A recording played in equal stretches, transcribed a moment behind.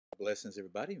Blessings,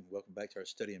 everybody, and welcome back to our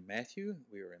study in Matthew.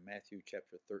 We are in Matthew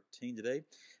chapter 13 today.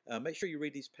 Make sure you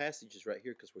read these passages right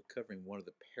here because we're covering one of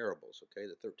the parables, okay?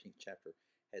 The 13th chapter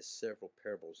has several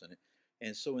parables in it.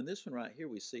 And so in this one right here,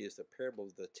 we see is the parable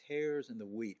of the tares and the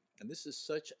wheat. And this is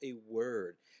such a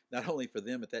word, not only for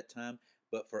them at that time,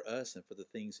 but for us and for the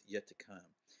things yet to come.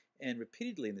 And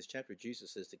repeatedly in this chapter,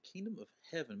 Jesus says the kingdom of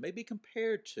heaven may be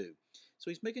compared to.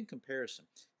 So he's making comparison.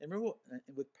 And remember,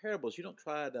 with parables, you don't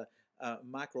try to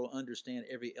micro understand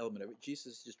every element of it.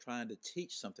 Jesus is just trying to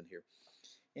teach something here.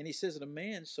 And he says that a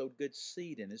man sowed good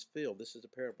seed in his field. This is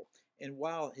a parable. And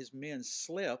while his men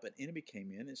slept, an enemy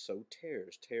came in and sowed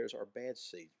tares. Tares are bad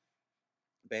seed,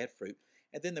 bad fruit.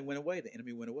 And then they went away. The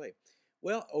enemy went away.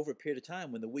 Well, over a period of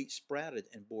time, when the wheat sprouted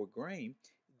and bore grain,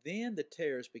 then the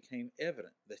tares became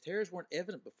evident. The tares weren't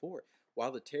evident before.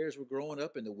 While the tares were growing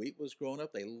up and the wheat was growing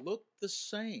up, they looked the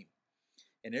same.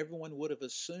 And everyone would have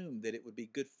assumed that it would be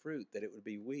good fruit, that it would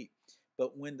be wheat.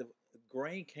 But when the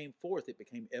grain came forth, it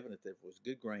became evident that there was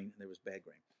good grain and there was bad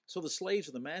grain. So the slaves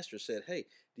of the master said, "Hey,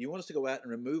 do you want us to go out and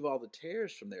remove all the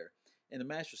tares from there?" And the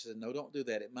master said, "No, don't do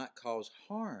that. It might cause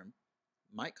harm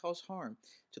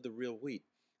to the real wheat.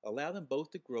 Allow them both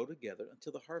to grow together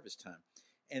until the harvest time.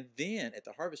 And then at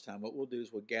the harvest time, what we'll do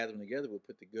is we'll gather them together. We'll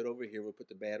put the good over here, we'll put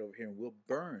the bad over here, and we'll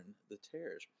burn the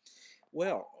tares."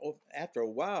 Well, after a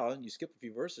while, and you skip a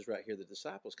few verses right here, the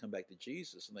disciples come back to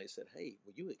Jesus and they said, "Hey,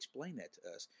 will you explain that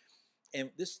to us?"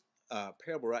 And this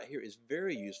parable right here is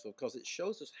very useful because it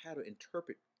shows us how to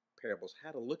interpret parables,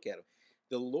 how to look at them.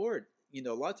 The Lord, a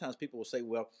lot of times people will say,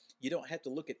 "Well, you don't have to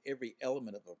look at every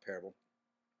element of a parable."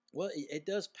 Well, it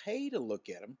does pay to look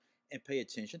at them and pay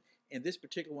attention. In this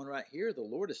particular one right here, the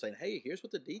Lord is saying, "Hey, here's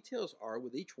what the details are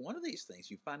with each one of these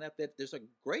things." You find out that there's a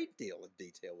great deal of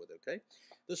detail with it, okay?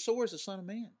 The sower is the Son of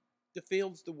Man. The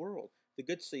field's the world. The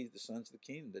good seed, the sons of the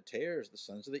kingdom. The tares, the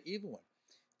sons of the evil one.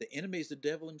 The enemy is the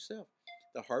devil himself.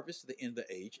 The harvest is the end of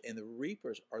the age, and the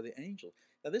reapers are the angels.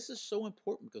 Now, this is so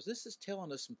important because this is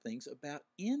telling us some things about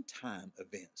end time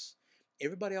events.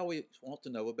 Everybody always wants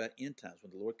to know about end times,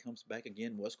 when the Lord comes back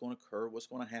again, what's going to occur, what's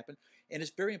going to happen. And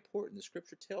it's very important. The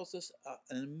scripture tells us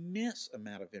an immense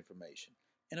amount of information,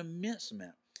 an immense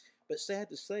amount. But sad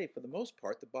to say, for the most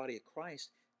part, the body of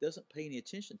Christ doesn't pay any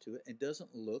attention to it and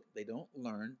doesn't look, they don't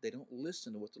learn, they don't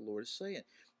listen to what the Lord is saying.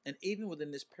 And even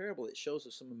within this parable, it shows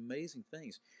us some amazing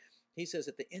things. He says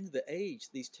at the end of the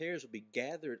age, these tares will be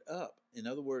gathered up. In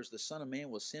other words, the Son of Man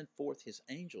will send forth his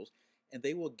angels, and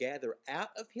they will gather out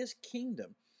of his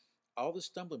kingdom all the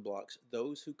stumbling blocks,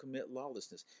 those who commit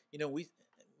lawlessness.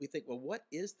 We think, well, what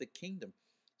is the kingdom?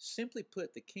 Simply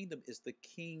put, the kingdom is the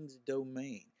king's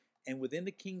domain. And within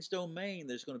the king's domain,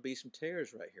 there's going to be some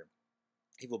tares right here.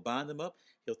 He will bind them up,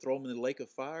 he'll throw them in the lake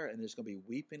of fire, and there's going to be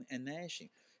weeping and gnashing.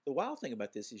 The wild thing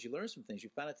about this is you learn some things. You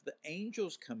find out that the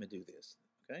angels come and do this,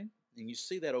 okay? And you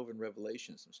see that over in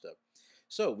Revelation and some stuff.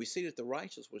 So we see that the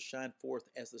righteous will shine forth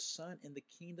as the sun in the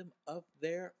kingdom of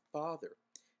their Father.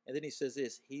 And then he says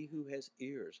this, "He who has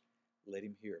ears, let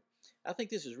him hear." I think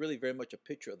this is really very much a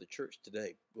picture of the church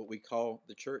today, what we call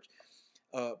the church.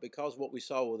 Because what we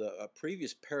saw with a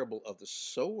previous parable of the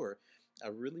sower, I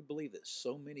really believe that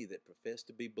so many that profess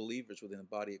to be believers within the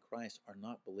body of Christ are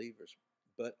not believers,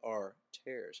 but are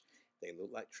tares. They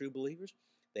look like true believers.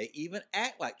 They even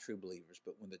act like true believers,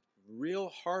 but when the real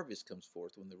harvest comes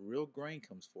forth, when the real grain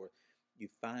comes forth, you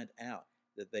find out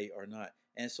that they are not.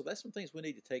 And so that's some things we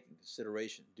need to take in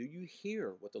consideration. Do you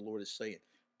hear what the Lord is saying?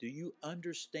 Do you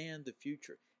understand the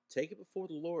future? Take it before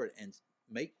the Lord and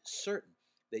make certain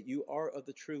that you are of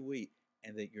the true wheat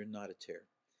and that you're not a tare.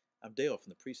 I'm Dale from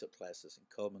the Precept classes in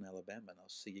Cullman, Alabama, and I'll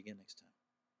see you again next time.